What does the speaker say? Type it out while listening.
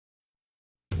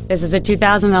This is a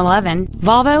 2011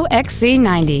 Volvo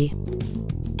XC90.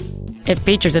 It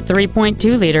features a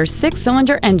 3.2-liter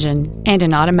six-cylinder engine and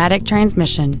an automatic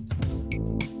transmission.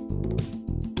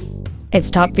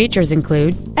 Its top features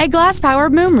include a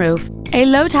glass-powered moonroof, a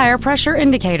low-tire pressure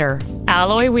indicator,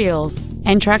 alloy wheels,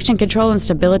 and traction control and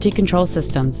stability control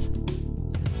systems.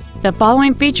 The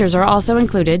following features are also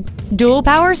included: dual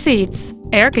power seats,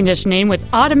 air conditioning with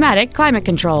automatic climate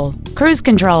control, cruise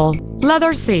control,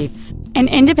 leather seats, an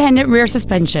independent rear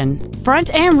suspension,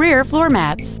 front and rear floor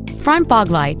mats, front fog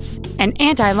lights, an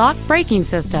anti-lock braking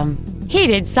system,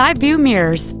 heated side view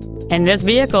mirrors, and this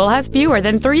vehicle has fewer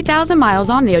than 3,000 miles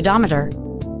on the odometer.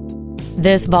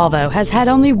 This Volvo has had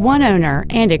only one owner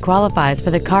and it qualifies for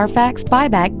the Carfax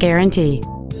buyback guarantee.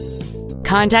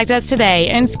 Contact us today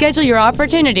and schedule your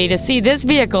opportunity to see this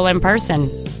vehicle in person.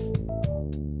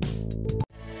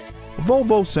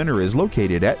 Volvo Center is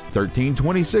located at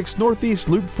 1326 Northeast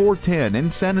Loop 410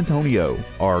 in San Antonio.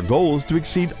 Our goal is to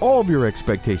exceed all of your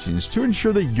expectations to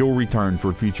ensure that you'll return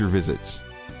for future visits.